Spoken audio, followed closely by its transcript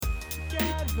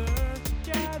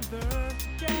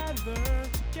We're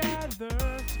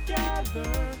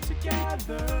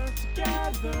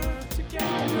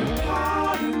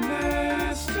plotting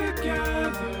this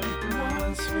together.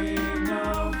 Once we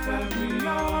know that we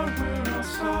are all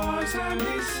stars, and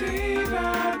we see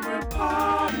that we're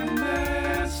plotting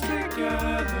this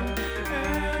together.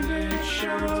 And it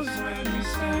shows when we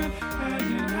stand hand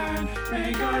in hand,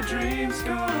 make our dreams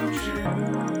come true.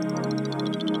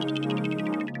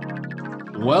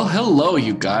 Well, hello,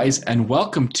 you guys, and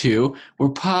welcome to We're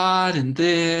Podding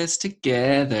This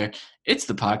Together. It's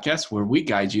the podcast where we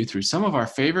guide you through some of our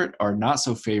favorite or not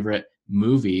so favorite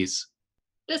movies.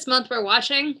 This month we're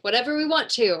watching whatever we want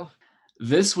to.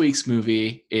 This week's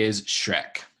movie is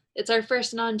Shrek. It's our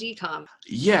first non-DCOM.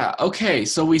 Yeah, okay,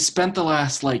 so we spent the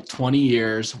last 20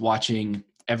 years watching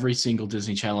every single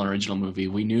Disney Channel original movie.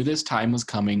 We knew this time was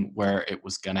coming where it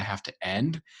was going to have to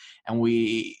end, and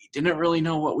we didn't really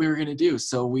know what we were going to do.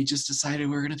 So we just decided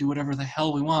we were going to do whatever the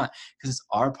hell we want because it's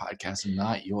our podcast and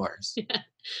not yours.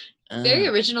 Very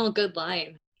original, good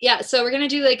line. Yeah, so we're going to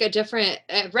do a different,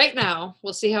 right now,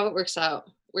 we'll see how it works out.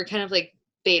 We're kind of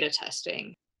beta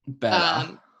testing,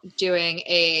 doing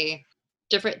a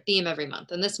different theme every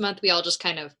month. And this month we all just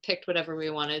kind of picked whatever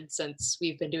we wanted since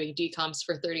we've been doing DCOMs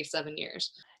for 37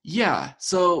 years. Yeah,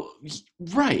 so,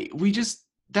 right,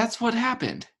 that's what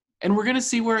happened. And we're going to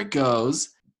see where it goes.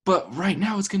 But right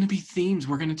now it's going to be themes.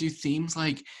 We're going to do themes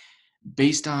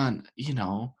based on,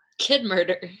 Kid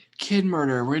murder.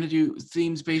 We're going to do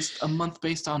themes a month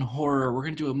based on horror. We're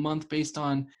going to do a month based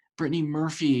on Brittany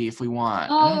Murphy if we want.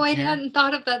 Oh, I hadn't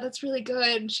thought of that. That's really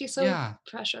good. She's so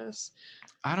precious.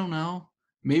 I don't know.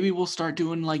 Maybe we'll start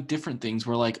doing different things.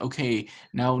 We're okay,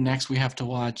 now next we have to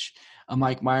watch a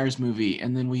Mike Myers movie,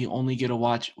 and then we only get to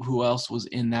watch who else was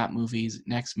in that movie's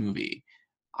next movie.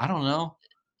 I don't know.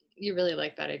 You really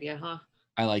like that idea, huh?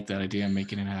 I like that idea. I'm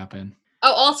making it happen.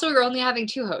 Oh, also, we're only having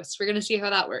 2 hosts. We're going to see how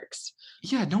that works.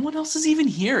 Yeah, no one else is even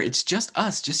here. It's just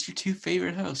us, just your 2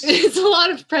 favorite hosts. It's a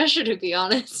lot of pressure, to be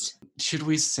honest. Should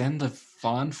we send the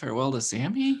fond farewell to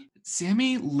Sammy?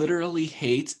 Sammy literally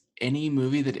hates any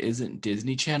movie that isn't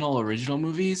Disney Channel original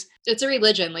movies. It's a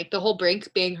religion. The whole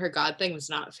Brink being her god thing was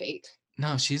not fake.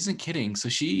 No, she isn't kidding. So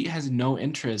she has no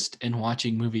interest in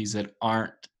watching movies that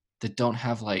don't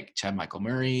have Chad Michael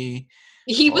Murray.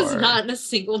 He was not in a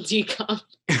single DCOM.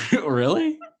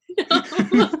 Really?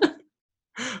 No.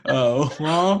 Oh,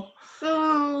 well.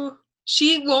 Oh.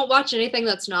 She won't watch anything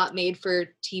that's not made for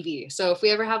TV. So if we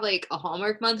ever have a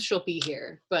Hallmark month, she'll be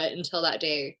here. But until that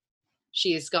day,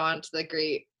 she's gone to the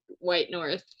great white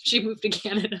north. She moved to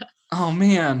Canada. Oh,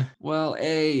 man. Well,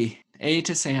 A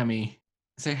to Sammy.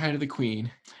 Say hi to the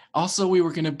queen. Also, we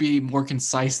were going to be more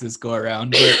concise this go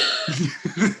around, but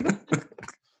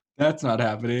that's not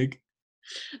happening.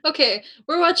 Okay,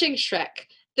 we're watching Shrek.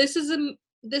 This is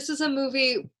a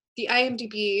movie, the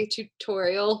IMDb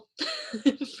tutorial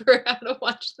for how to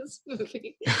watch this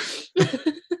movie.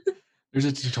 There's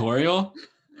a tutorial?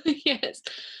 Yes.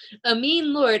 A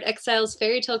mean lord exiles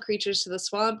fairy tale creatures to the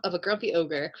swamp of a grumpy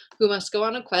ogre who must go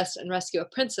on a quest and rescue a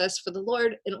princess for the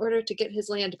lord in order to get his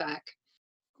land back.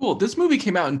 Cool. This movie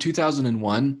came out in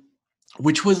 2001,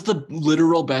 which was the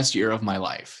literal best year of my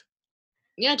life.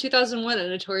 Yeah, 2001, a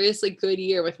notoriously good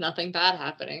year with nothing bad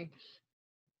happening.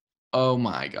 Oh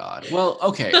my God. Well,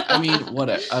 okay. I mean,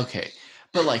 okay.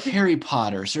 But Harry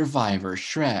Potter, Survivor,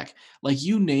 Shrek,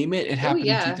 you name it, it happened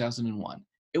in 2001.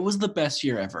 It was the best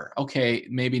year ever. Okay,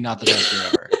 maybe not the best year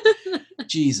ever.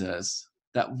 Jesus.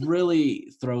 That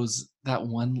really that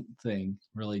one thing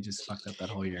really just fucked up that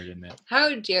whole year, didn't it?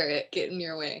 How dare it get in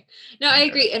your way? No, I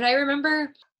agree. And I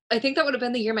remember, I think that would have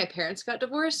been the year my parents got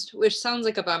divorced, which sounds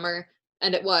like a bummer.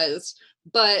 And it was.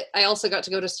 But I also got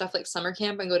to go to stuff like summer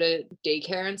camp and go to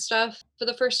daycare and stuff for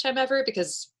the first time ever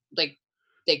because they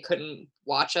couldn't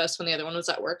watch us when the other one was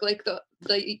at work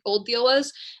the old deal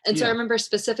was. And so I remember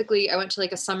specifically I went to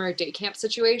a summer day camp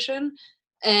situation.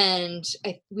 And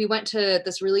we went to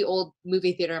this really old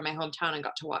movie theater in my hometown and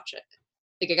got to watch it.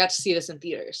 I got to see this in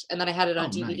theaters. And then I had it on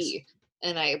DVD. Nice.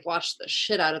 And I watched the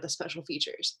shit out of the special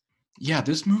features. Yeah,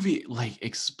 this movie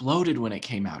exploded when it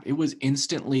came out. It was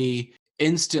instantly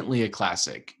a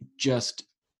classic. Just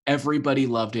everybody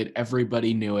loved it.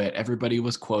 Everybody knew it. Everybody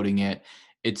was quoting it.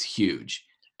 It's huge.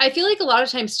 I feel a lot of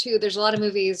times too, there's a lot of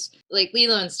movies like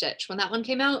Lilo and Stitch. When that one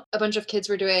came out, a bunch of kids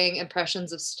were doing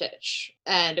impressions of Stitch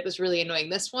and it was really annoying.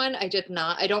 This one, I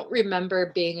don't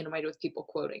remember being annoyed with people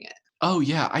quoting it. Oh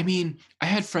yeah. I mean, I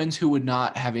had friends who would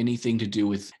not have anything to do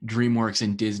with DreamWorks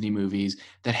and Disney movies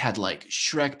that had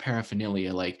Shrek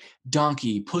paraphernalia,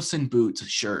 Donkey, Puss in Boots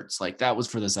shirts. That was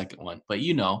for the second one. But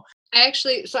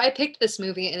I picked this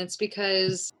movie, and it's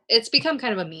because it's become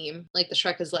kind of a meme, like the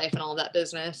Shrek is Life and all that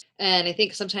business. And I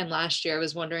think sometime last year I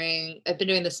was wondering, I've been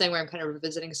doing this thing where I'm kind of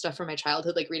revisiting stuff from my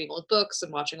childhood, like reading old books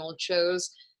and watching old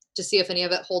shows to see if any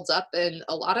of it holds up. And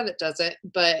a lot of it doesn't,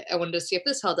 but I wanted to see if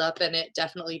this held up, and it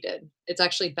definitely did. It's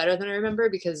actually better than I remember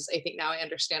because I think now I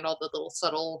understand all the little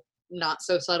subtle, not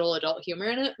so subtle adult humor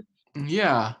in it.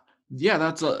 Yeah. Yeah,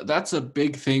 that's a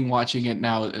big thing watching it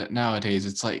nowadays.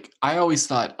 It's like I always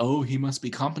thought, oh, he must be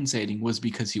compensating was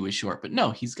because he was short, but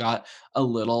no, he's got a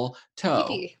little toe.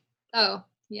 Pee-pee. Oh,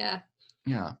 yeah.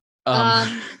 Yeah.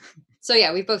 So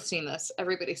yeah, we've both seen this.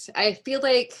 I feel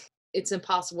like it's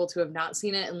impossible to have not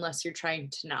seen it unless you're trying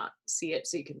to not see it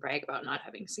so you can brag about not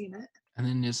having seen it. And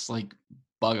then just like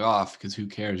bug off because who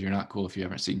cares? You're not cool if you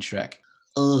haven't seen Shrek.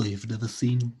 Oh, you've never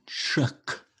seen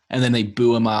Shrek. And then they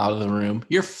boo him out of the room.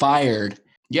 You're fired.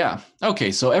 Yeah.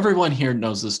 Okay, so everyone here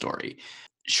knows the story.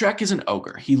 Shrek is an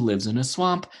ogre. He lives in a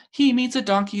swamp. He meets a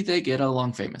donkey. They get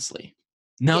along famously.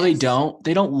 No, yes. They don't.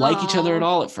 They don't like each other at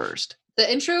all at first.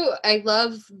 The intro, I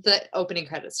love the opening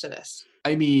credits to this.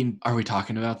 I mean, are we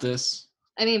talking about this?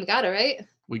 I mean, we gotta, right?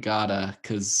 We gotta,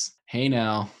 because, hey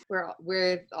now.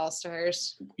 We're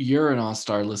all-stars. You're an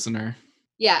all-star listener.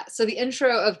 Yeah, so the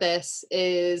intro of this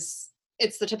is...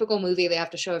 It's the typical movie. They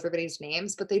have to show everybody's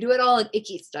names, but they do it all in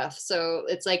icky stuff. So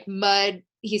it's like mud.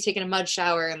 He's taking a mud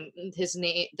shower, and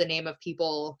the name of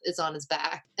people is on his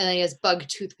back. And then he has bug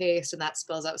toothpaste, and that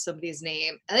spells out somebody's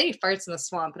name. And then he farts in the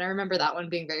swamp. And I remember that one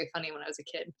being very funny when I was a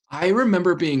kid. I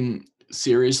remember being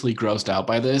seriously grossed out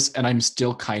by this, and I'm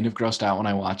still kind of grossed out when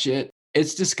I watch it.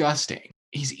 It's disgusting.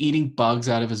 He's eating bugs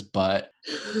out of his butt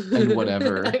and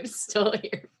whatever. I'm still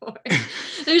here for it.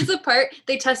 There's the part,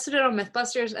 they tested it on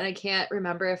Mythbusters, and I can't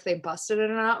remember if they busted it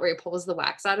or not, where he pulls the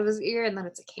wax out of his ear, and then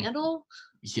it's a candle.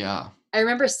 Yeah. I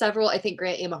remember I think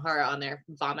Grant Imahara on there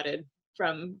vomited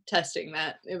from testing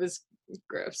that. It was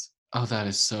gross. Oh, that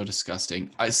is so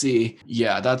disgusting. I see.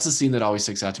 Yeah, that's the scene that always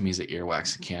sticks out to me is the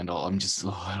earwax candle. I'm just,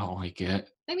 I don't like it.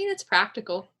 I mean, it's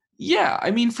practical. Yeah, I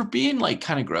mean, for being like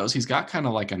kind of gross, he's got kind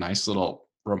of like a nice little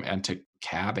romantic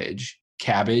cabbage.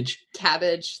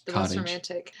 The most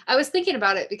romantic. I was thinking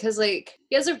about it because like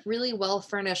he has a really well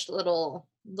furnished little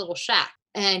shack,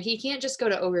 and he can't just go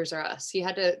to Ogres R Us. He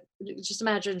had to just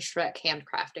imagine Shrek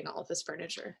handcrafting all of his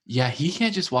furniture. Yeah, he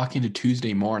can't just walk into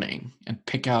Tuesday morning and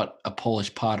pick out a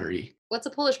Polish pottery. What's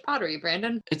a Polish pottery,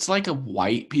 Brandon? It's like a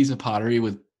white piece of pottery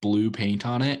with blue paint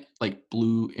on it, like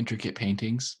blue intricate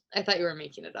paintings. I thought you were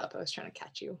making it up. I was trying to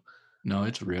catch you. No,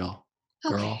 it's real.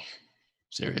 Okay. Girl.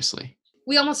 Seriously.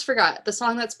 We almost forgot. The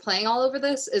song that's playing all over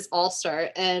this is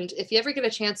All-Star. And if you ever get a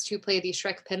chance to play the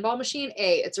Shrek pinball machine,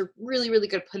 A, it's a really, really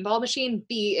good pinball machine.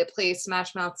 B, it plays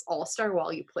Smash Mouth's All-Star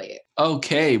while you play it.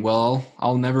 Okay, well,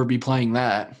 I'll never be playing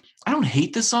that. I don't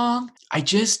hate the song. It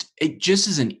just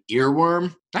is an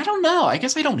earworm. I don't know. I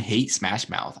guess I don't hate Smash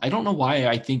Mouth. I don't know why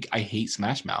I think I hate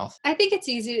Smash Mouth. I think it's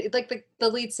easy. Like the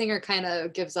lead singer kind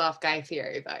of gives off Guy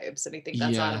Fieri vibes. And I think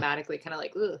that's automatically kind of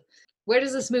like, ugh. Where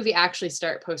does this movie actually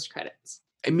start post-credits?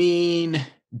 I mean,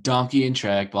 Donkey and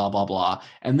Shrek, blah, blah, blah.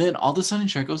 And then all of a sudden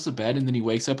Shrek goes to bed and then he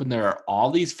wakes up and there are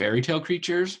all these fairy tale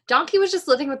creatures. Donkey was just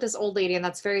living with this old lady, and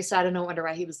that's very sad, and no wonder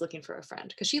why he was looking for a friend.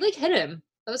 Because she like hit him.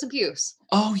 That was abuse.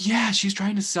 Oh yeah, she's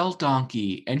trying to sell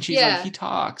Donkey. And she's like, he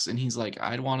talks and he's like,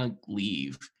 I'd want to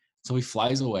leave. So he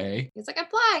flies away. He's like, I'm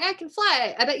flying. I can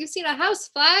fly. I bet you've seen a house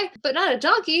fly, but not a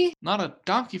donkey. Not a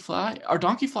donkey fly. Are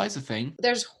donkey flies a thing?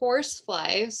 There's horse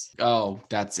flies. Oh,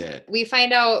 that's it. We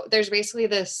find out there's basically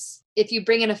this, if you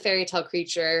bring in a fairy tale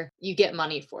creature, you get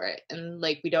money for it. And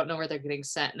like, we don't know where they're getting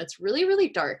sent. And it's really, really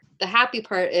dark. The happy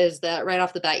part is that right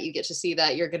off the bat, you get to see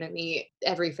that you're going to meet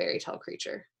every fairy tale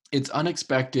creature. It's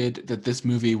unexpected that this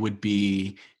movie would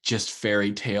be just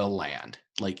fairy tale land.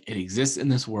 Like, it exists in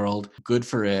this world. Good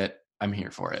for it. I'm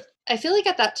here for it. I feel like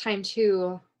at that time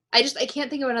too, I can't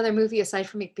think of another movie aside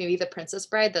from maybe The Princess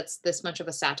Bride that's this much of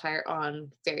a satire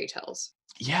on fairy tales.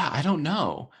 Yeah, I don't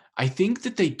know. I think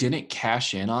that they didn't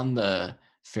cash in on the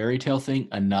fairy tale thing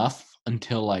enough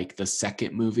until like the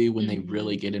second movie when they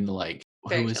really get into like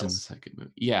fairy who tales. Is in the second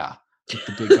movie? Yeah, like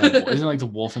the big guy. Isn't it like the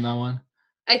wolf in that one?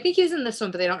 I think he's in this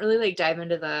one, but they don't really like dive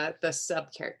into the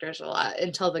sub characters a lot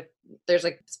until there's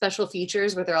like special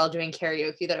features where they're all doing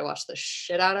karaoke that I watch the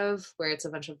shit out of, where it's a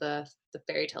bunch of the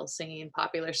fairy tale singing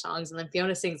popular songs, and then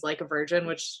Fiona sings Like a Virgin,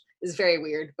 which is very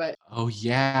weird, but oh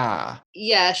yeah,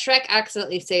 Shrek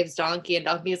accidentally saves Donkey, and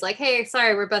Donkey's like, hey,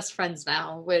 sorry, we're best friends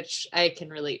now, which I can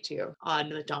relate to on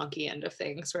the Donkey end of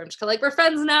things, where I'm just kind of like, we're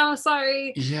friends now,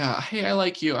 sorry. Yeah, hey, I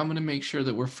like you, I'm gonna make sure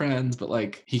that we're friends, but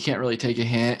like he can't really take a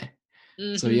hint.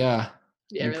 Mm-hmm. So yeah,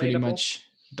 really pretty much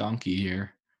Donkey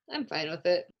here. I'm fine with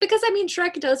it. Because, I mean,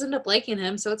 Shrek does end up liking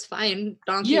him, so it's fine.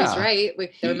 Donkey was right.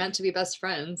 Like, they're meant to be best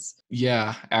friends.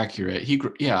 Yeah, accurate.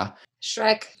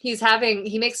 Shrek,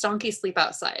 he makes Donkey sleep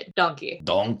outside. Donkey.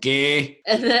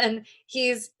 And then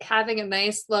he's having a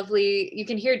nice, lovely, you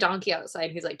can hear Donkey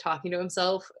outside. He's like talking to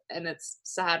himself, and it's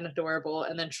sad and adorable.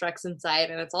 And then Shrek's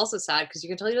inside, and it's also sad because you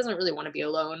can tell he doesn't really want to be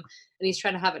alone. And he's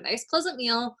trying to have a nice, pleasant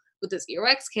meal with his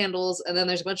earwax candles. And then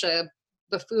there's a bunch of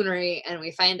buffoonery, and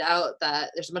we find out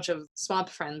that there's a bunch of swamp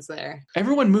friends there.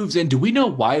 Everyone moves in. Do we know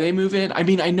why they move in? I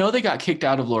mean, I know they got kicked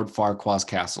out of Lord Farquaad's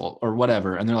castle or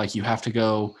whatever, and they're like, you have to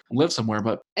go live somewhere,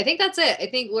 but I think that's it. I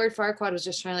think Lord Farquaad was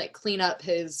just trying to like clean up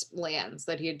his lands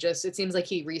that he had it seems like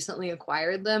he recently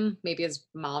acquired them. Maybe his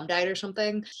mom died or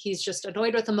something. He's just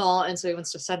annoyed with them all, and so he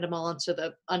wants to send them all into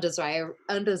the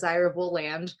undesirable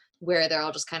land where they're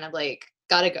all just kind of like,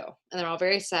 gotta go. And they're all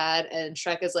very sad. And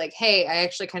Shrek is like, hey, I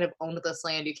actually kind of own this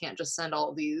land. You can't just send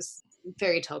all these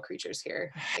fairy tale creatures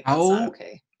here. Like, that's not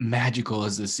okay. Magical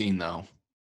is this scene, though?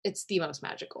 It's the most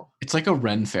magical. It's like a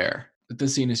Ren fair.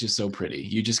 This scene is just so pretty.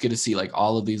 You just get to see like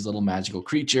all of these little magical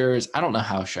creatures. I don't know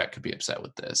how Shrek could be upset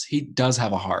with this. He does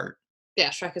have a heart. Yeah,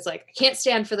 Shrek is like, I can't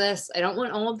stand for this. I don't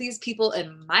want all of these people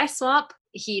in my swamp.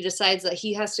 He decides that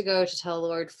he has to go to tell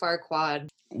Lord Farquaad.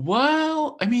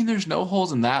 Well, I mean, there's no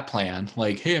holes in that plan.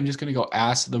 Like, hey, I'm just going to go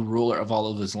ask the ruler of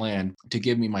all of this land to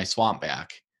give me my swamp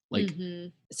back. Like,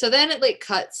 So then it like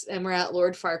cuts and we're at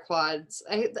Lord Farquaad's.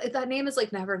 That name is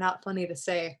like never not funny to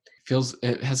say.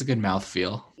 It has a good mouth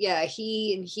feel. Yeah,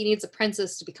 he needs a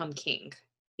princess to become king.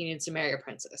 He needs to marry a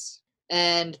princess.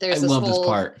 And there's this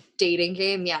whole dating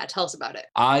game. Yeah, tell us about it.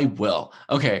 I will.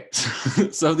 Okay.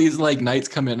 So these like knights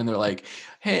come in and they're like,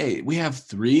 hey, we have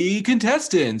 3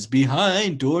 contestants.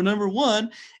 Behind door number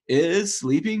 1 is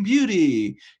Sleeping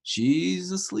Beauty.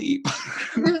 She's asleep.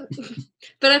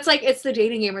 But it's the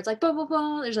dating game where it's like, boom, boom,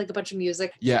 boom. There's like a bunch of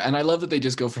music. Yeah. And I love that they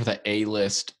just go for the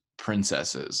A-list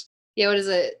princesses. Yeah, what is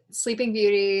it? Sleeping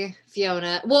Beauty,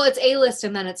 Fiona. Well, it's A-list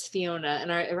and then it's Fiona.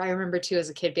 And I remember too as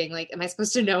a kid being like, am I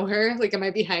supposed to know her? Like, am I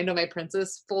behind on my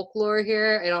princess folklore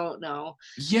here? I don't know.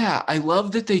 Yeah, I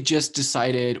love that they just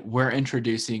decided we're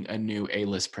introducing a new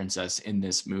A-list princess in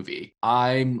this movie.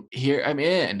 I'm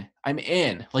in.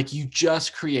 Like, you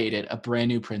just created a brand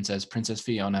new princess, Princess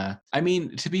Fiona. I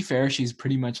mean, to be fair, she's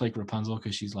pretty much like Rapunzel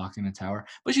because she's locked in a tower.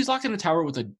 But she's locked in a tower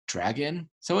with a dragon.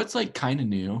 So it's like kind of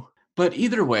new. But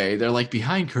either way, they're like,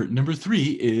 behind curtain number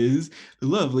 3 is the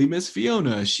lovely Miss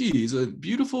Fiona. She's a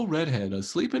beautiful redhead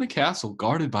asleep in a castle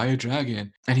guarded by a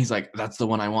dragon. And he's like, that's the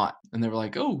one I want. And they were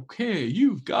like, okay,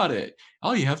 you've got it.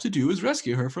 All you have to do is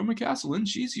rescue her from a castle and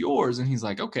she's yours. And he's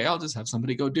like, okay, I'll just have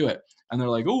somebody go do it. And they're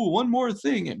like, oh, one more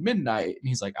thing at midnight. And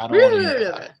he's like, I don't want to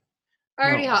hear that.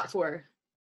 Already hot for her.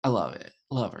 I love it.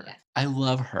 Love her. Yeah. I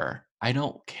love her. I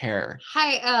don't care.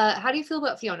 Hi, how do you feel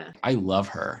about Fiona? I love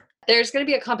her. There's going to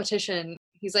be a competition.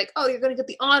 He's like, oh, you're going to get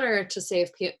the honor to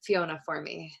save Fiona for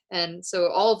me. And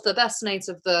so all of the best knights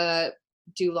of the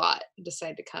Dulot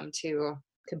decide to come to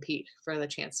compete for the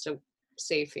chance to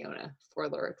save Fiona for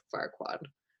Lord Farquaad.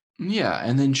 Yeah,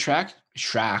 and then Shrek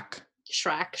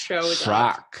shows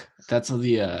up. That's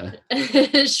the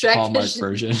Shrek Hallmark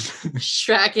version.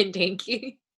 Shrek and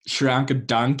Donkey. Shrek and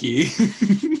Donkey.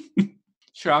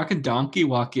 Shrek and Donkey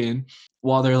walk in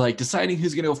while they're like deciding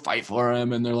who's going to go fight for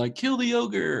him. And they're like, kill the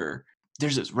ogre.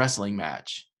 There's this wrestling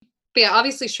match. But yeah,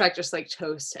 obviously Shrek just like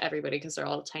toasts everybody because they're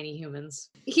all tiny humans.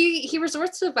 He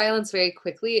resorts to violence very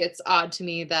quickly. It's odd to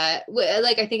me that,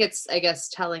 like, I think it's, I guess,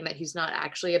 telling that he's not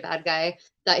actually a bad guy,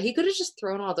 that he could have just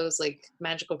thrown all those like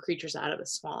magical creatures out of the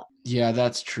swamp. Yeah,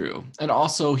 that's true. And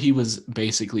also he was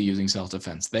basically using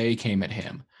self-defense. They came at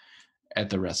him at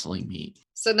the wrestling meet.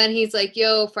 So then he's like,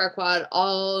 yo, Farquaad,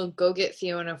 I'll go get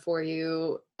Fiona for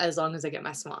you as long as I get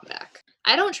my swamp back.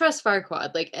 I don't trust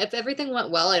Farquaad. Like, if everything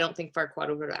went well, I don't think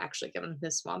Farquaad would have actually given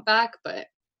his swamp back, but...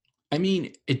 I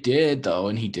mean, it did, though,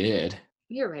 and he did.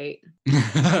 You're right.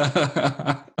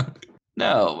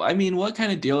 No, I mean, what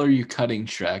kind of deal are you cutting,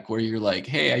 Shrek, where you're like,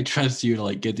 hey, I trust you to,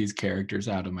 like, get these characters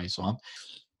out of my swamp?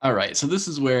 All right, so this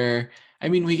is where, I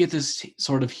mean, we get this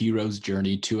sort of hero's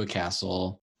journey to a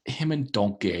castle. Him and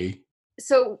Donkey.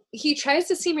 So he tries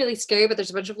to seem really scary, but there's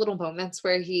a bunch of little moments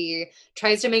where he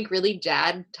tries to make really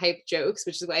dad type jokes,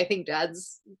 which is why I think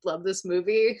dads love this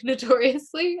movie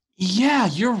notoriously. Yeah,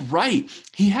 you're right.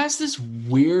 He has this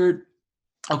weird...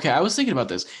 Okay, I was thinking about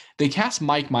this. They cast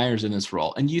Mike Myers in this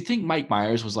role, and you think Mike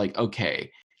Myers was like,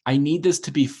 okay, I need this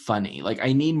to be funny. Like,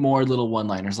 I need more little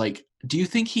one-liners. Like, do you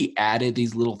think he added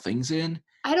these little things in?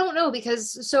 I don't know,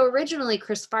 because so originally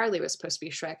Chris Farley was supposed to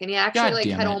be Shrek, and he actually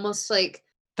had almost like...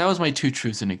 That was my 2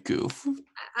 truths and a goof.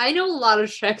 I know a lot of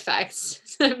Shrek facts,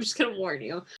 so I'm just going to warn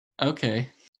you. Okay.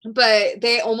 But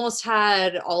they almost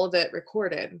had all of it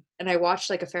recorded. And I watched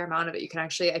like a fair amount of it. You can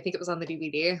actually, I think it was on the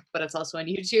DVD, but it's also on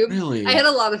YouTube. Really? I had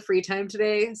a lot of free time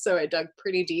today, so I dug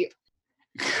pretty deep.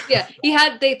 Yeah,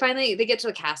 they get to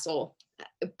the castle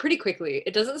pretty quickly.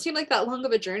 It doesn't seem like that long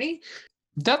of a journey.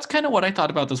 That's kind of what I thought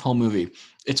about this whole movie.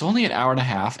 It's only an hour and a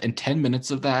half, and 10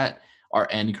 minutes of that are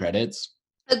end credits.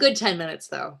 A good 10 minutes,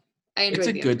 though. I enjoyed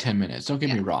it. It's a good 10 minutes. Don't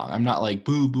get me wrong. I'm not like,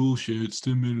 bullshit, it's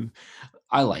 10 minutes.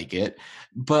 I like it.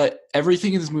 But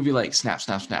everything in this movie, like, snap,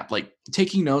 snap, snap. Like,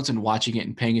 taking notes and watching it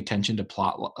and paying attention to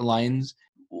plot lines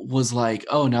was like,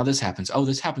 oh, now this happens. Oh,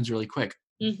 this happens really quick.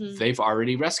 Mm-hmm. They've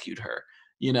already rescued her,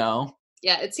 you know?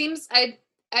 Yeah, it seems,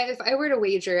 if I were to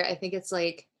wager, I think it's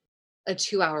like a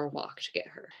 2-hour walk to get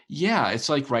her. Yeah, it's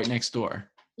like right next door.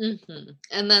 Mm-hmm.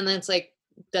 And then it's like,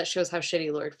 that shows how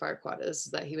shitty Lord Farquaad is,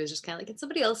 that he was just kind of like, can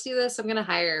somebody else do this? I'm going to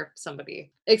hire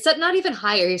somebody. Except not even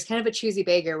hire. He's kind of a choosy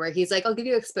beggar where he's like, I'll give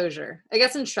you exposure. I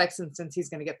guess in Shrek's instance, he's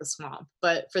going to get the swamp.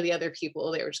 But for the other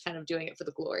people, they were just kind of doing it for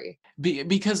the glory.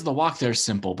 Because the walk there's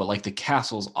simple, but like the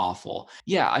castle's awful.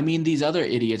 Yeah, I mean, these other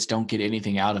idiots don't get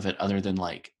anything out of it other than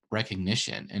like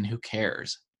recognition, and who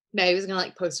cares? No, he was going to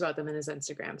like post about them in his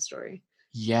Instagram story.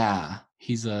 Yeah,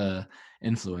 he's a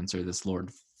influencer, this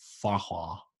Lord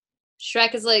Farquaad.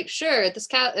 Shrek is like, sure, this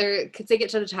cat, or because they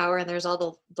get to the tower and there's all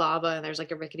the lava and there's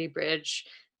like a rickety bridge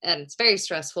and it's very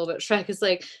stressful. But Shrek is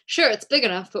like, sure, it's big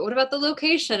enough, but what about the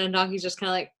location? And Donkey's just kind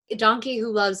of like, Donkey,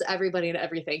 who loves everybody and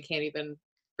everything, can't even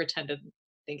pretend to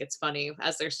think it's funny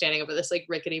as they're standing over this like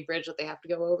rickety bridge that they have to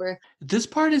go over. This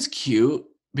part is cute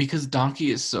because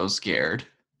Donkey is so scared.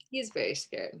 He's very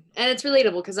scared. And it's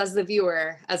relatable because as the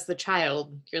viewer, as the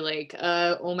child, you're like,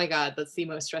 oh my God, that's the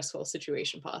most stressful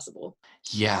situation possible.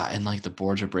 Yeah, and like the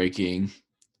boards are breaking.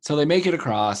 So they make it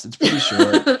across. It's pretty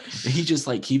short. He just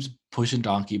like keeps pushing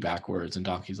Donkey backwards and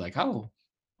Donkey's like, oh,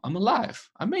 I'm alive.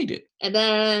 I made it. And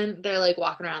then they're like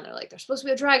walking around. They're like, there's supposed to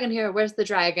be a dragon here. Where's the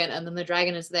dragon? And then the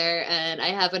dragon is there. And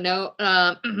I have a note.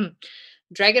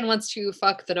 Dragon wants to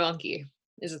fuck the donkey.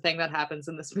 Is a thing that happens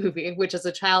in this movie, which as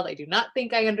a child, I do not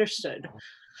think I understood.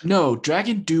 No,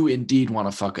 dragon do indeed want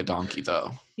to fuck a donkey,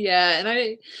 though. Yeah, and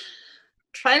I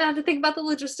try not to think about the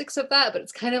logistics of that, but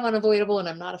it's kind of unavoidable, and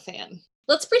I'm not a fan.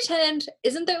 Let's pretend,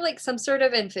 isn't there like some sort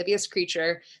of amphibious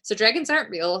creature? So dragons aren't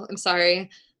real, I'm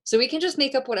sorry. So we can just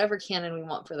make up whatever canon we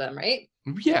want for them, right?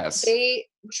 Yes.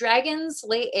 Dragons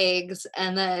lay eggs,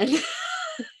 and then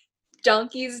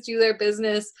donkeys do their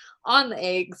business on the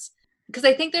eggs. Because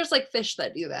I think there's like fish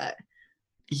that do that.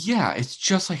 Yeah, it's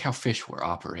just like how fish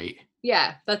operate.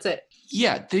 Yeah, that's it.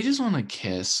 Yeah, they just want to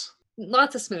kiss.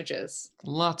 Lots of smooches.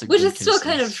 Lots of Which is kisses. still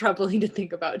kind of troubling to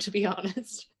think about, to be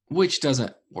honest. Which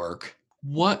doesn't work.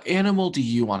 What animal do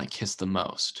you want to kiss the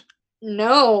most?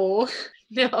 No.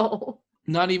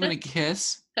 Not even a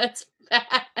kiss? That's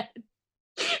bad.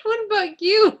 What about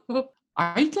you?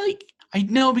 I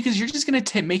know, because you're just going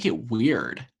to make it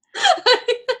weird.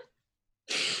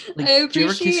 Like, do you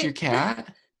ever kiss your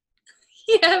cat?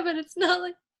 Yeah, but it's not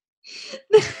like...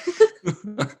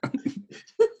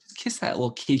 Kiss that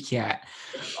little kitty cat.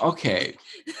 Okay.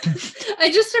 I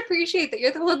just appreciate that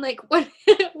you're the one like, what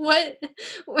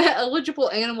eligible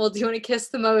animal do you want to kiss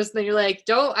the most? And then you're like,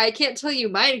 I can't tell you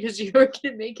mine because you're going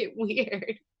to make it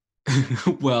weird.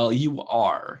 Well, you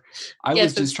are. I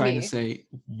was just trying to say,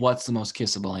 what's the most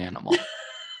kissable animal?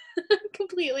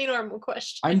 Completely normal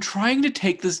question. I'm trying to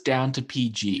take this down to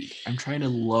PG. I'm trying to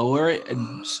lower it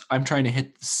and I'm trying to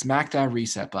smack that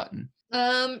reset button.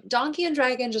 Donkey and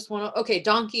Dragon just want to... Okay,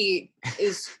 Donkey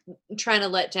is trying to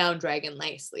let down Dragon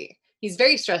nicely. He's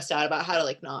very stressed out about how to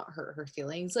like not hurt her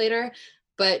feelings later,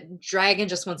 but Dragon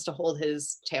just wants to hold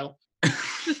his tail.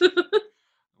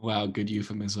 Wow, good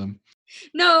euphemism.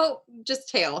 No, just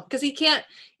tail, because he can't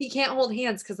hold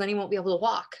hands because then he won't be able to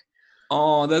walk.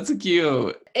 Oh, that's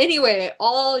cute. Anyway,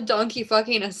 all donkey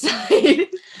fucking aside.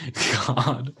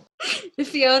 God.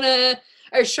 Fiona,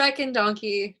 or Shrek and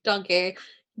Donkey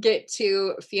get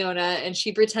to Fiona and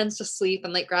she pretends to sleep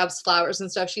and like grabs flowers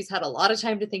and stuff. She's had a lot of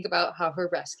time to think about how her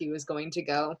rescue is going to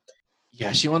go.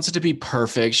 Yeah, she wants it to be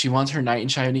perfect. She wants her knight in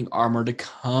shining armor to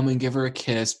come and give her a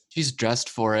kiss. She's dressed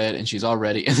for it and she's all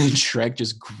ready. And then Shrek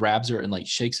just grabs her and like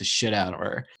shakes the shit out of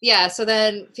her. Yeah, so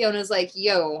then Fiona's like,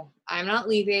 yo, I'm not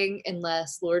leaving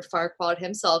unless Lord Farquaad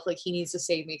himself, like he needs to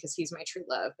save me because he's my true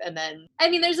love. And then, I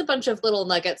mean, there's a bunch of little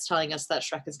nuggets telling us that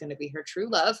Shrek is going to be her true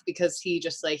love because he's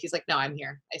like, no, I'm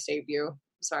here. I saved you.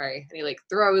 Sorry. And he like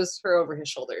throws her over his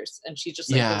shoulders and she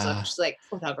just like goes up. She's like,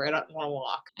 whatever, I don't want to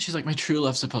walk. She's like, my true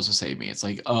love's supposed to save me. It's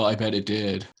like, oh, I bet it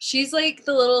did. She's like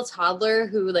the little toddler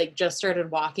who like just started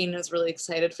walking and is really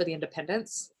excited for the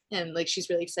independence. And like she's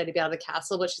really excited to be out of the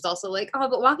castle, but she's also like, oh,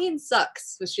 but walking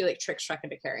sucks. So she like tricks Shrek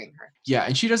into carrying her. Yeah,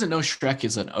 and she doesn't know Shrek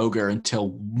is an ogre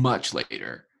until much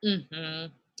later. Mm-hmm.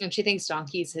 And she thinks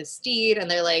Donkey's his steed,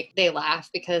 and they laugh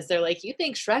because they're like, you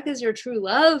think Shrek is your true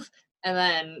love? And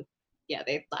then yeah,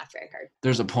 they laugh very hard.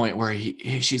 There's a point where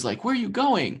she's like, where are you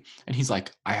going? And he's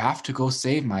like, I have to go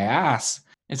save my ass.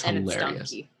 It's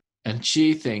hilarious. And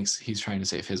she thinks he's trying to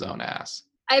save his own ass.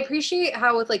 I appreciate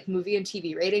how with like movie and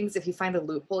TV ratings, if you find a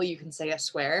loophole, you can say a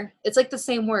swear. It's like the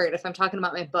same word if I'm talking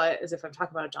about my butt as if I'm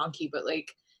talking about a donkey, but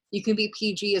like you can be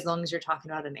PG as long as you're talking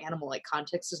about an animal. Like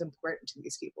context is important to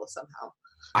these people somehow.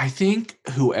 I think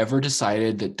whoever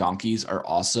decided that donkeys are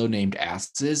also named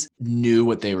asses knew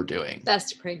what they were doing.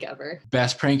 Best prank ever.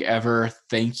 Best prank ever.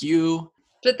 Thank you.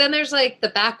 But then there's like the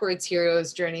backwards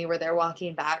hero's journey where they're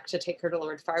walking back to take her to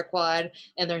Lord Farquaad.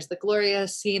 And there's the Gloria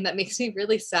scene that makes me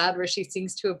really sad where she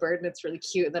sings to a bird and it's really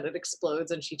cute and then it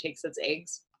explodes and she takes its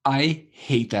eggs. I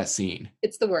hate that scene.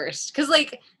 It's the worst. Because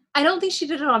like, I don't think she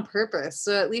did it on purpose.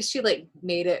 So at least she like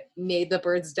made the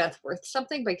bird's death worth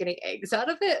something by getting eggs out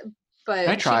of it. But can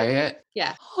I try it?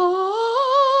 Yeah.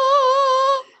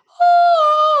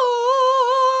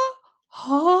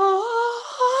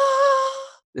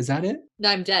 Is that it? No,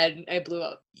 I'm dead. I blew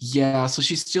up. Yeah, so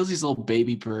she steals these little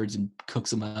baby birds and cooks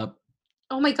them up.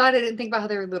 Oh my God, I didn't think about how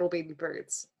they were little baby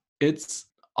birds. It's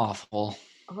awful.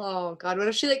 Oh God, what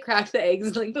if she like cracked the eggs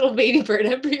and like little baby bird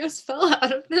embryos fell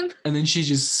out of them? And then she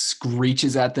just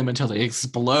screeches at them until they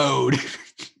explode.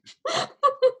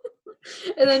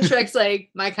 And then Shrek's like,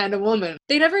 my kind of woman.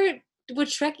 Would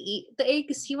Shrek eat the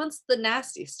eggs? He wants the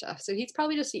nasty stuff. So he's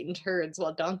probably just eating turds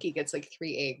while Donkey gets like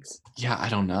 3 eggs. Yeah, I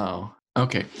don't know.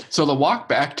 Okay, so the walk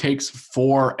back takes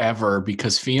forever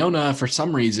because Fiona, for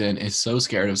some reason, is so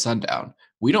scared of sundown.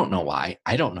 We don't know why.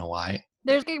 I don't know why.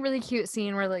 There's a really cute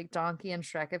scene where like Donkey and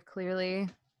Shrek have clearly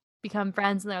become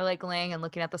friends and they're like laying and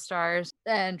looking at the stars.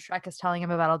 And Shrek is telling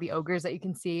him about all the ogres that you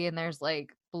can see. And there's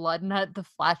like Bloodnut the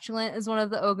Flatulent is one of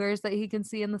the ogres that he can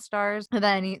see in the stars. And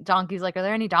then Donkey's like, are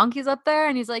there any donkeys up there?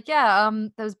 And he's like, yeah,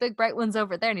 those big bright ones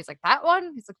over there. And he's like, that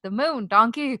one? He's like, the moon,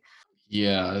 Donkey.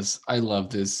 Yes, I love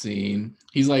this scene.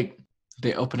 He's like,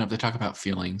 they open up, they talk about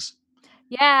feelings.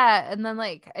 Yeah, and then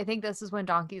like, I think this is when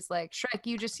Donkey's like, Shrek,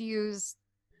 you just use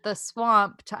the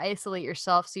swamp to isolate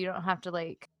yourself so you don't have to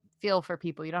like feel for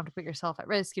people. You don't have to put yourself at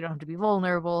risk. You don't have to be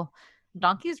vulnerable.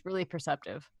 Donkey's really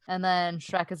perceptive. And then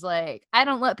Shrek is like, I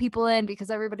don't let people in because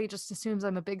everybody just assumes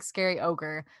I'm a big scary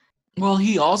ogre. Well,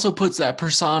 he also puts that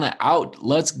persona out.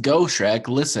 Let's go, Shrek.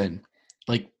 Listen,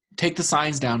 like, take the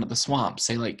signs down at the swamp.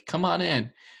 Say, like, come on in.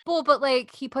 Well, but,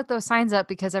 like, he put those signs up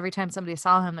because every time somebody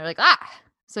saw him, they're like, ah!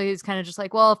 So he's kind of just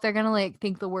like, well, if they're going to, like,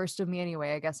 think the worst of me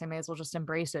anyway, I guess I may as well just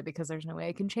embrace it because there's no way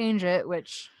I can change it,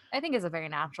 which I think is a very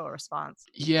natural response.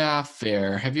 Yeah,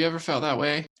 fair. Have you ever felt that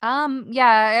way?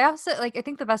 Yeah, I also, like, I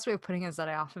think the best way of putting it is that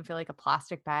I often feel like a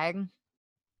plastic bag.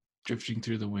 Drifting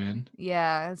through the wind.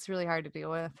 Yeah, it's really hard to deal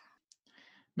with.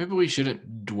 Maybe we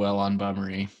shouldn't dwell on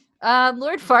Bummery.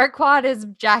 Lord Farquaad is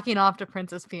jacking off to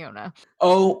Princess Fiona.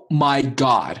 Oh my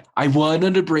God. I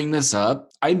wanted to bring this up.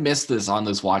 I missed this on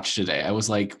this watch today. I was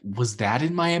like, was that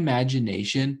in my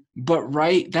imagination? But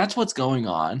right, that's what's going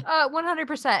on.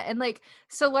 100%. And like,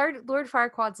 so Lord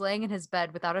Farquaad's laying in his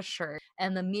bed without a shirt,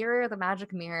 and the mirror, the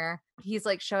magic mirror, he's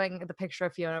like showing the picture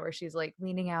of Fiona where she's like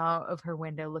leaning out of her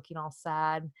window looking all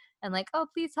sad and like, oh,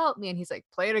 please help me. And he's like,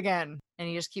 play it again. And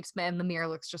he just keeps, and the mirror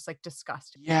looks just like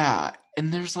disgusting. Yeah.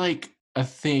 And there's like a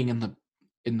thing in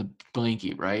the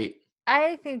blankie, right?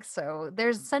 I think so.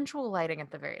 There's sensual lighting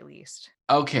at the very least.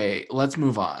 Okay, let's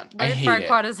move on. Lord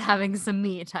Farquaad is having some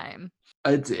me time.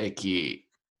 It's icky.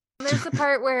 There's the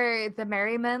part where the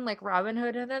merry men, like Robin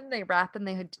Hood and them, they rap and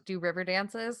they do river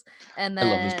dances. And then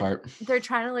I love this part. They're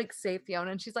trying to like save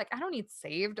Fiona and she's like, I don't need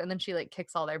saved. And then she like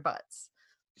kicks all their butts.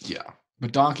 Yeah.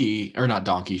 But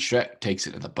Shrek takes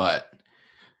it in the butt.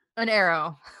 An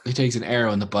arrow. He takes an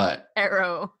arrow in the butt.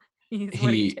 Arrow.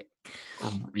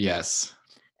 Yes.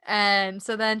 And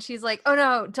so then she's like, oh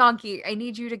no, Donkey, I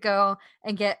need you to go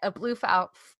and get a blue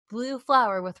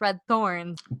flower with red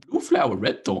thorns. Blue flower,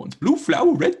 red thorns. Blue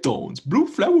flower, red thorns. Blue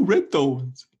flower, red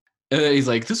thorns. And then he's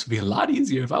like, this would be a lot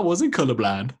easier if I wasn't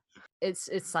colorblind. It's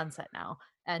sunset now.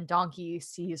 And Donkey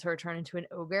sees her turn into an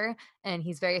ogre and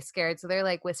he's very scared. So they're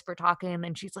like whisper talking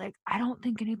and she's like, I don't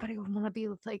think anybody would want to be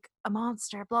like a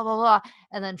monster, blah, blah, blah.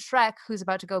 And then Shrek, who's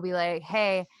about to go, be like,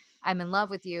 hey, I'm in love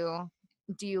with you.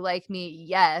 Do you like me?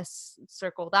 Yes.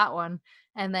 Circle that one.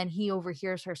 And then he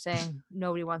overhears her saying,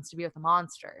 nobody wants to be with a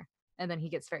monster. And then he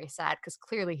gets very sad because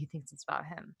clearly he thinks it's about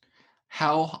him.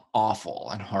 How awful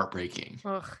and heartbreaking.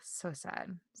 Ugh, so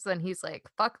sad. So then he's like,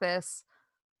 fuck this.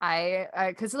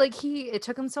 Because like it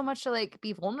took him so much to like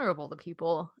be vulnerable to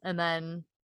people, and then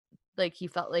like he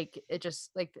felt like it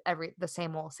just like the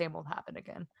same old happened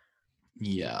again.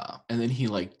 Yeah, and then he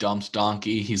like dumps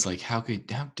Donkey. He's like, how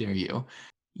dare you?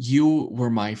 You were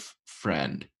my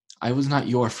friend. I was not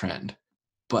your friend,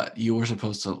 but you were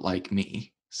supposed to like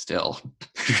me still.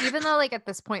 Even though like at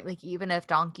this point, like even if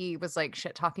Donkey was like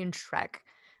shit talking Shrek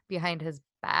behind his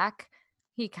back,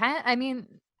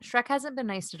 Shrek hasn't been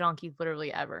nice to Donkey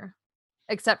literally ever,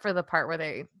 except for the part where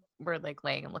they were like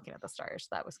laying and looking at the stars.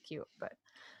 That was cute, but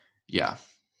yeah.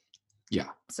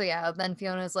 So yeah, then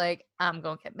Fiona's like, I'm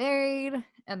gonna get married,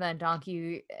 and then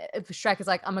Shrek is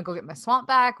like, I'm gonna go get my swamp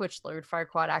back, which Lord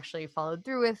Farquaad actually followed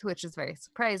through with, which is very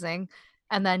surprising.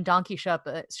 And then Donkey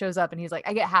shows up, and he's like,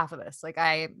 I get half of this. Like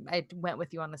I went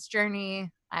with you on this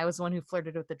journey. I was the one who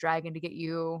flirted with the dragon to get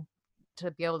you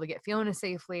to be able to get Fiona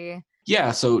safely.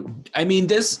 Yeah, so I mean,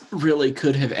 this really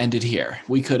could have ended here.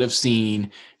 We could have seen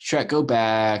Shrek go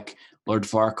back. Lord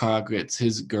Farquaad gets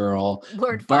his girl.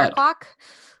 Lord Farquaad.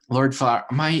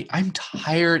 I'm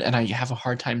tired and I have a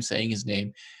hard time saying his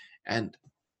name. And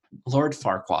Lord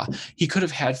Farquaad, he could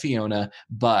have had Fiona,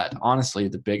 but honestly,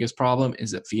 the biggest problem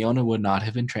is that Fiona would not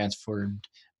have been transformed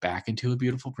back into a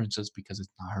beautiful princess because it's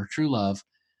not her true love.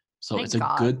 So it's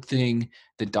a good thing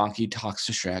that Donkey talks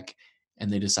to Shrek and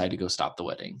they decide to go stop the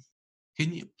wedding.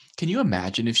 Can you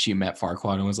imagine if she met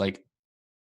Farquaad and was like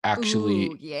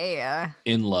actually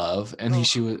in love and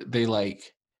she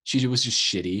was just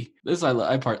shitty.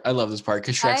 I love this part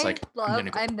because Shrek's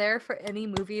I'm there for any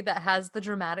movie that has the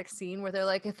dramatic scene where they're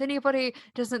like, if anybody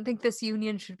doesn't think this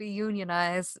union should be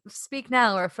unionized, speak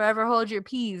now or forever hold your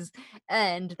peas.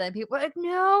 And then people are like,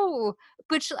 no.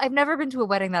 Which I've never been to a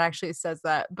wedding that actually says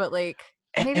that, but like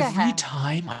every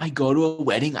time I go to a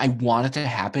wedding, I want it to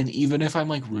happen, even if I'm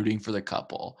like rooting for the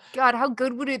couple. God, how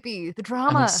good would it be? The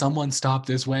drama. Like, someone stop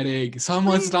this wedding.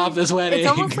 Someone stop this wedding. It's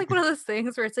almost like one of those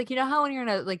things where it's like, you know how when you're in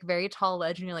a like very tall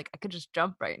ledge and you're like, I could just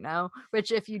jump right now.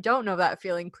 Which if you don't know that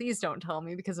feeling, please don't tell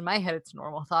me because in my head it's a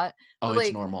normal thought. Oh,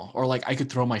 it's normal. Or like I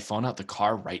could throw my phone out the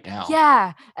car right now.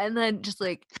 Yeah, and then just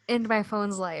like end my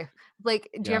phone's life.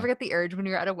 Like, do you ever get the urge when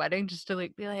you're at a wedding just to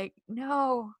like be like,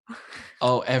 no?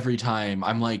 Oh, every time.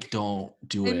 I'm like, don't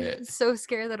do it. I'm so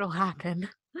scared that it'll happen.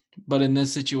 But in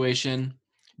this situation,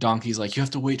 Donkey's like, you have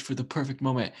to wait for the perfect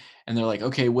moment. And they're like,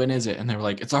 okay, when is it? And they're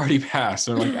like, it's already passed.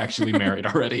 They're like actually married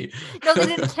already. No, they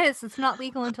didn't kiss. It's not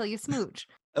legal until you smooch.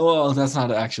 Well, that's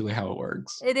not actually how it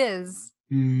works. It is.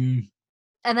 And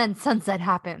then sunset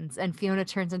happens and Fiona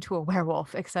turns into a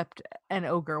werewolf, except an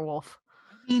ogre wolf.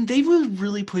 I mean, they were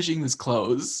really pushing this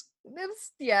close.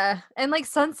 And like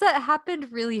sunset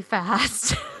happened really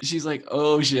fast. She's like,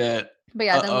 oh shit. But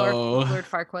yeah, then Lord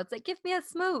Farquaad's like, give me a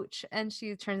smooch. And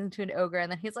she turns into an ogre.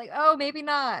 And then he's like, oh, maybe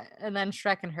not. And then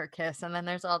Shrek and her kiss. And then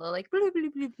there's all the like bloop,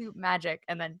 bloop, bloop, bloop, magic.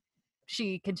 And then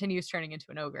she continues turning into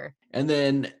an ogre. And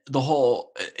then the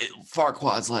whole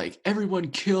Farquaad's like, everyone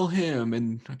kill him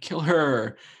and kill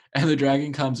her. And the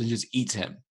dragon comes and just eats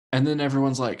him. And then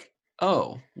everyone's like,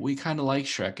 oh, we kind of like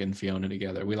Shrek and Fiona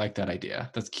together. We like that idea.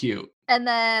 That's cute. And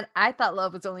then I thought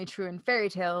love was only true in fairy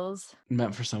tales.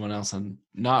 Meant for someone else and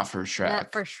not for Shrek.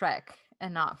 Meant for Shrek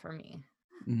and not for me.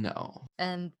 No.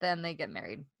 And then they get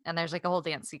married. And there's like a whole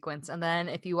dance sequence. And then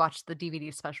if you watch the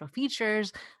DVD special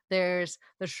features, there's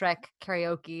the Shrek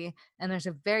karaoke. And there's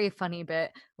a very funny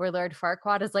bit where Lord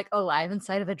Farquaad is like alive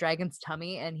inside of the dragon's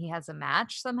tummy and he has a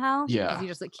match somehow. Yeah. He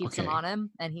just like keeps him on him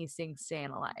and he sings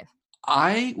Staying Alive.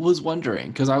 I was wondering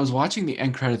because I was watching the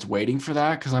end credits waiting for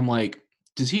that because I'm like,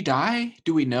 does he die?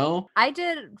 Do we know? I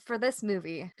did for this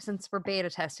movie, since we're beta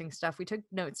testing stuff, we took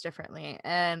notes differently.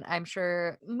 And I'm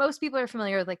sure most people are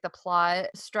familiar with like the plot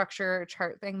structure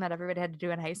chart thing that everybody had to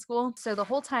do in high school. So the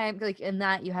whole time, like in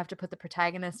that, you have to put the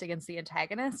protagonist against the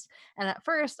antagonist. And at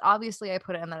first, obviously, I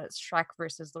put it in that it's Shrek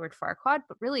versus Lord Farquaad.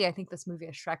 But really, I think this movie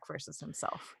is Shrek versus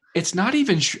himself. It's not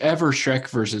even ever Shrek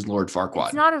versus Lord Farquaad.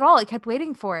 It's not at all. I kept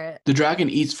waiting for it. The dragon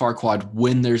eats Farquaad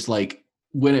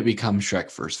when it becomes Shrek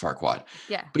versus Farquaad.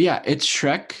 Yeah. But yeah, it's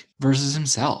Shrek versus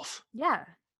himself. Yeah.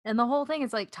 And the whole thing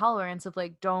is like tolerance of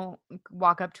like, don't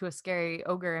walk up to a scary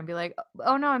ogre and be like,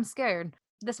 oh no, I'm scared.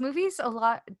 This movie's a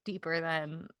lot deeper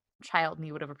than child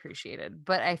me would have appreciated.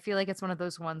 But I feel like it's one of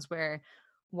those ones where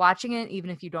watching it, even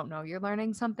if you don't know you're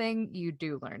learning something, you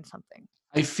do learn something.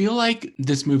 I feel like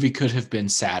this movie could have been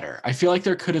sadder. I feel like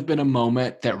there could have been a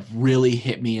moment that really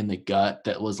hit me in the gut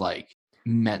that was like,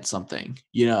 meant something,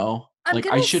 you know? Like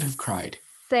I should have cried.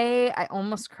 I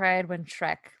almost cried when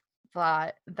Shrek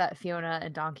thought that Fiona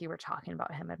and Donkey were talking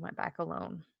about him and went back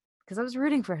alone because I was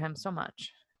rooting for him so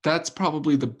much. That's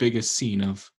probably the biggest scene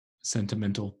of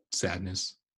sentimental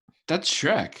sadness. That's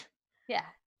Shrek. Yeah.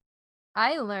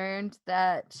 I learned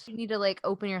that you need to like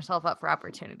open yourself up for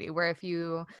opportunity, where if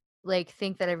you like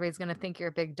think that everybody's going to think you're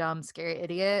a big dumb scary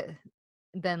idiot,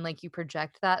 then like you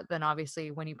project that, then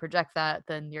obviously when you project that,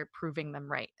 then you're proving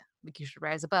them right. Like you should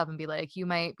rise above and be like, you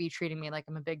might be treating me like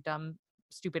I'm a big dumb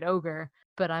stupid ogre,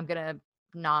 but I'm going to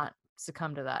not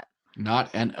succumb to that.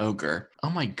 Not an ogre. Oh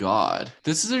my god.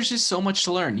 There's just so much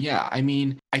to learn. Yeah, I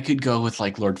mean, I could go with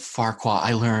like Lord Farquaad.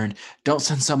 I learned don't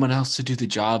send someone else to do the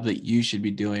job that you should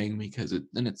be doing because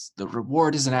then it's the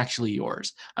reward isn't actually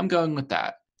yours. I'm going with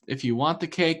that. If you want the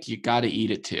cake, you got to eat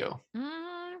it too.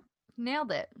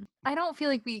 Nailed it. I don't feel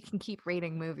like we can keep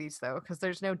rating movies though, because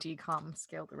there's no DCOM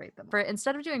scale to rate them.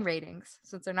 Instead of doing ratings,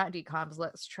 since they're not DCOMs,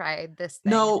 let's try this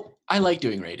thing. No, I like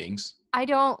doing ratings. I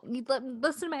don't.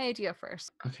 Listen to my idea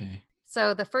first. Okay.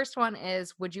 So the first one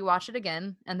is, would you watch it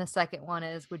again? And the second one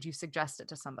is, would you suggest it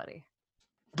to somebody?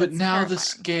 But now the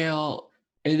scale,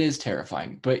 it is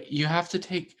terrifying. But you have to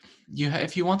take,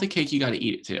 if you want the cake, you got to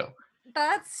eat it too.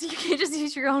 You can't just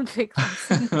use your own fake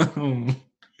lesson.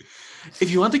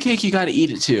 If you want the cake, you got to eat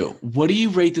it too. What do you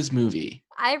rate this movie?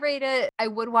 I rate it, I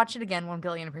would watch it again 1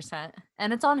 billion%.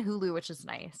 And it's on Hulu, which is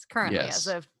nice. Currently, as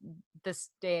of this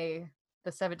day,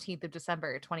 the 17th of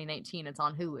December, 2019, it's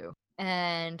on Hulu.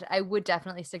 And I would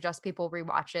definitely suggest people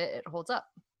rewatch it. It holds up.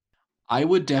 I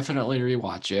would definitely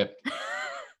rewatch it.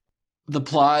 The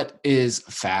plot is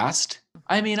fast.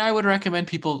 I mean, I would recommend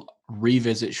people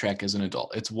revisit Shrek as an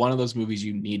adult. It's one of those movies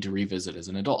you need to revisit as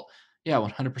an adult. Yeah,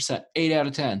 100%. 8 out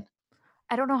of 10.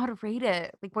 I don't know how to rate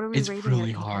it. Like, what are we rating it? It's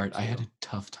really hard. I had a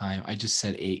tough time. I just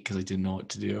said 8 because I didn't know what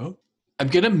to do. I'm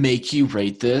going to make you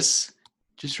rate this.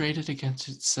 Just rate it against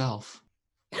itself.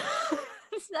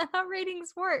 That's not how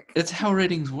ratings work. It's how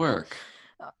ratings work.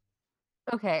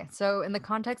 Okay, so in the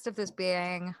context of this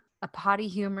being a potty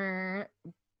humor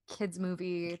kids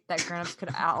movie that grown-ups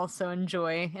could also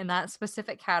enjoy in that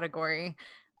specific category,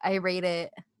 I rate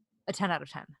it a 10 out of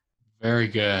 10. Very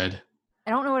good.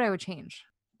 I don't know what I would change.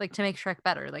 Like, to make Shrek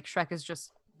better. Like, Shrek is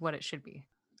just what it should be.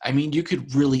 I mean, you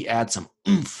could really add some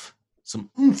oomph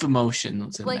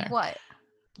emotions in there. Like what?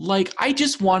 Like, I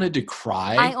just wanted to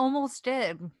cry. I almost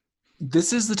did.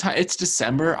 This is the time. It's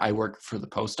December. I work for the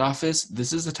post office.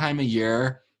 This is the time of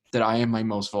year that I am my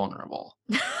most vulnerable.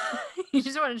 You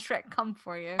just wanted Shrek come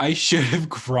for you. I should have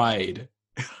cried.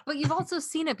 But you've also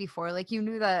seen it before. Like, you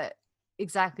knew that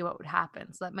exactly what would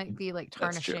happen. So that might be like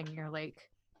tarnishing your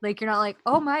like you're not like,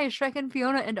 oh my, Shrek and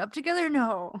Fiona end up together?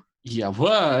 No. Yeah,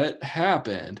 what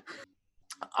happened?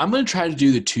 I'm going to try to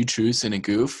do the 2 truths and a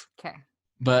goof. Okay.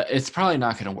 But it's probably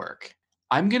not going to work.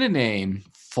 I'm going to name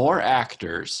 4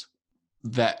 actors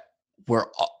that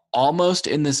were almost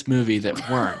in this movie that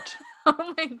weren't.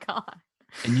 Oh my God.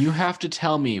 And you have to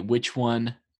tell me which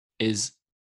one is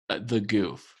the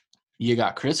goof. You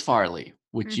got Chris Farley,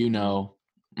 which you know.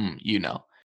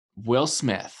 Will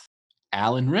Smith,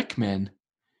 Alan Rickman,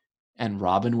 and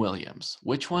Robin Williams.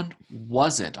 Which one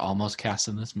wasn't almost cast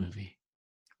in this movie?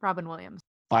 Robin Williams.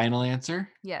 Final answer?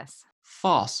 Yes.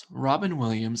 False. Robin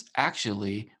Williams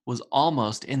actually was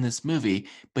almost in this movie,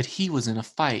 but he was in a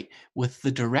fight with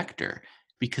the director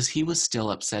because he was still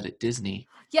upset at Disney.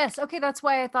 Yes, okay, that's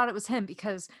why I thought it was him,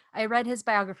 because I read his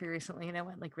biography recently and I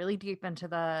went like really deep into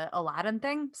the Aladdin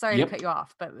thing. Sorry to cut you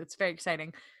off, but it's very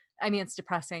exciting. I mean, it's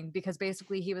depressing because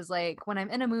basically he was like, when I'm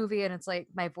in a movie and it's like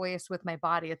my voice with my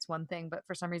body, it's one thing. But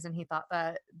for some reason, he thought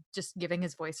that just giving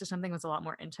his voice to something was a lot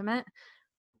more intimate.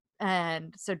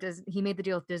 And so he made the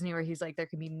deal with Disney where he's like, there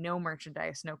can be no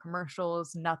merchandise, no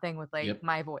commercials, nothing with like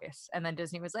my voice. And then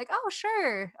Disney was like, oh,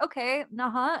 sure. Okay.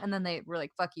 And then they were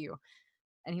like, fuck you.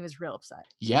 And he was real upset.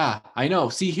 Yeah, I know.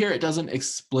 See, here it doesn't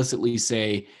explicitly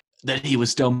say that he was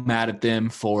still mad at them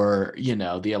for,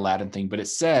 the Aladdin thing. But it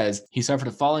says he suffered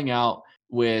a falling out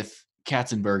with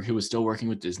Katzenberg, who was still working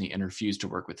with Disney and refused to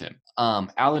work with him.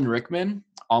 Alan Rickman,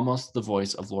 almost the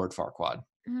voice of Lord Farquaad.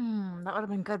 That would have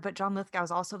been good. But John Lithgow's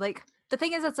also like, the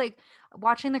thing is, it's like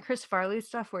watching the Chris Farley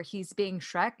stuff where he's being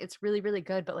Shrek. It's really, really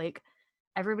good. But like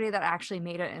everybody that actually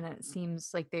made it, and it seems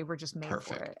like they were just made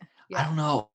for it. Yeah. I don't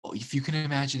know if you can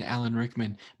imagine Alan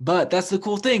Rickman, but that's the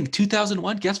cool thing.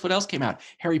 2001, guess what else came out?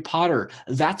 Harry Potter.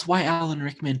 That's why Alan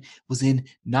Rickman was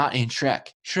not in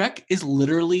Shrek. Shrek is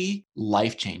literally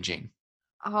life-changing.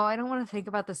 Oh, I don't want to think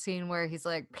about the scene where he's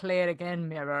like, play it again,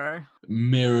 mirror.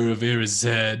 Mirror of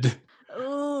Erised.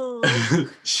 Oh.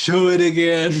 Show it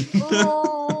again.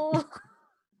 Oh.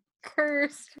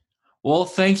 Cursed. Well,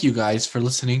 thank you guys for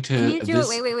listening to Can you do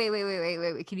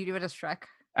it? Wait. Can you do it as Shrek?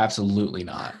 Absolutely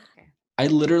not. Okay. I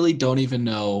literally don't even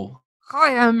know.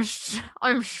 Hi, I'm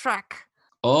Shrek.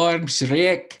 Oh, I'm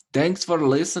Shrek. Thanks for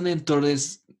listening to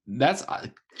this. That's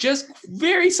just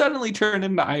very suddenly turned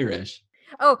into Irish.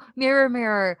 Oh, mirror,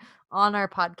 mirror on our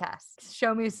podcast.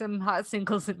 Show me some hot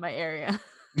singles in my area.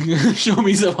 Show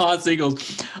me some hot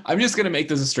singles. I'm just going to make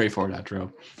this a straightforward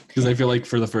outro because I feel like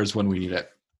for the first one, we need it.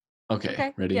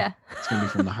 Okay, ready? Yeah. It's going to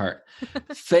be from the heart.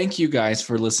 Thank you guys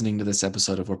for listening to this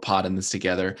episode of We're Podding This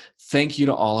Together. Thank you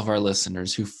to all of our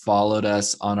listeners who followed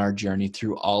us on our journey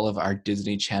through all of our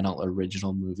Disney Channel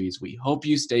original movies. We hope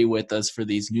you stay with us for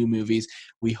these new movies.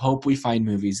 We hope we find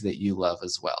movies that you love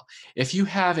as well. If you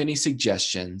have any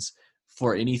suggestions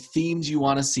for any themes you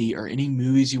want to see or any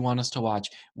movies you want us to watch,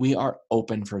 we are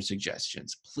open for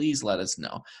suggestions. Please let us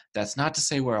know. That's not to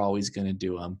say we're always going to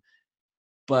do them,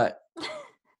 but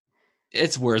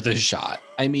it's worth a shot.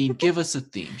 I mean, give us a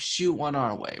theme. Shoot one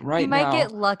our way. Right now. You might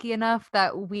get lucky enough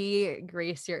that we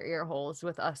grace your ear holes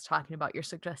with us talking about your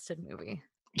suggested movie.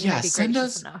 Yeah, send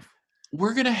us.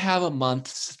 We're going to have a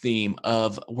month's theme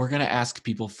of we're going to ask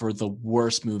people for the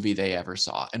worst movie they ever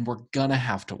saw, and we're going to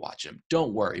have to watch them.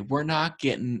 Don't worry. We're not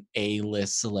getting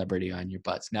A-list celebrity on your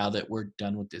butts now that we're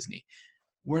done with Disney.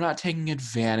 We're not taking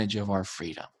advantage of our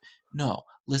freedom. No,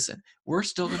 listen, we're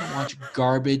still going to watch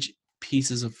garbage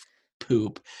pieces of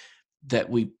poop that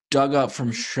we dug up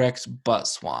from Shrek's butt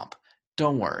swamp.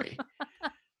 Don't worry.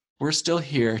 We're still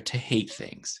here to hate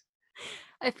things.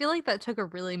 I feel like that took a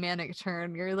really manic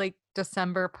turn. You're like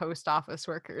December post office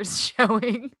workers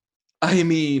showing. I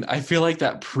mean, I feel like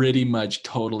that pretty much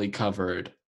totally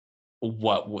covered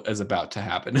what is about to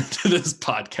happen to this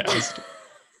podcast.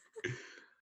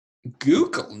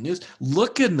 Google News.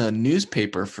 Look in the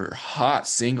newspaper for hot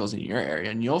singles in your area,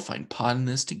 and you'll find Podding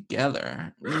This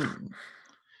Together.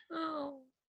 Oh.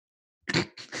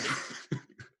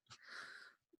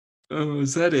 Oh,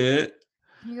 is that it?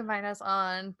 You can find us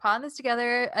on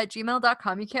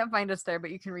poddingthistogether@gmail.com. You can't find us there,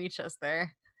 but you can reach us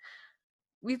there.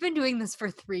 We've been doing this for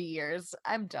 3 years.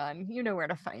 I'm done. You know where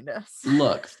to find us.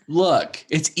 Look,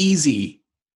 it's easy,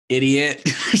 idiot.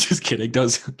 Just kidding.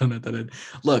 Don't have that in.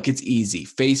 Look, it's easy.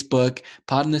 Facebook,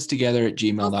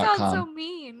 poddingthistogether@gmail.com. That sounds so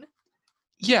mean.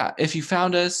 Yeah, if you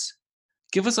found us,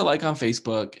 give us a like on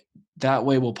Facebook. That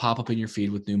way we'll pop up in your feed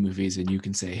with new movies and you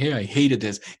can say, hey, I hated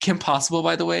this. Kim Possible,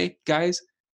 by the way, guys,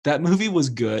 that movie was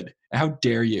good. How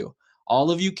dare you?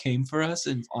 All of you came for us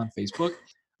on Facebook,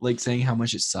 like saying how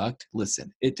much it sucked.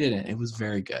 Listen, it didn't. It was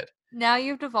very good. Now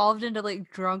you've devolved into like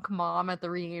drunk mom at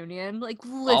the reunion. Like,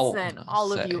 listen,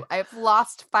 all of you, I've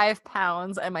lost 5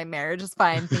 pounds and my marriage is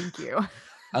fine. Thank you.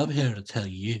 I'm here to tell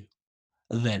you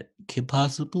that Kim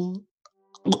Possible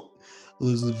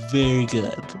was very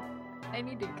good. I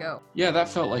need to go. Yeah, that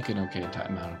felt like an okay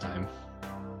amount of time.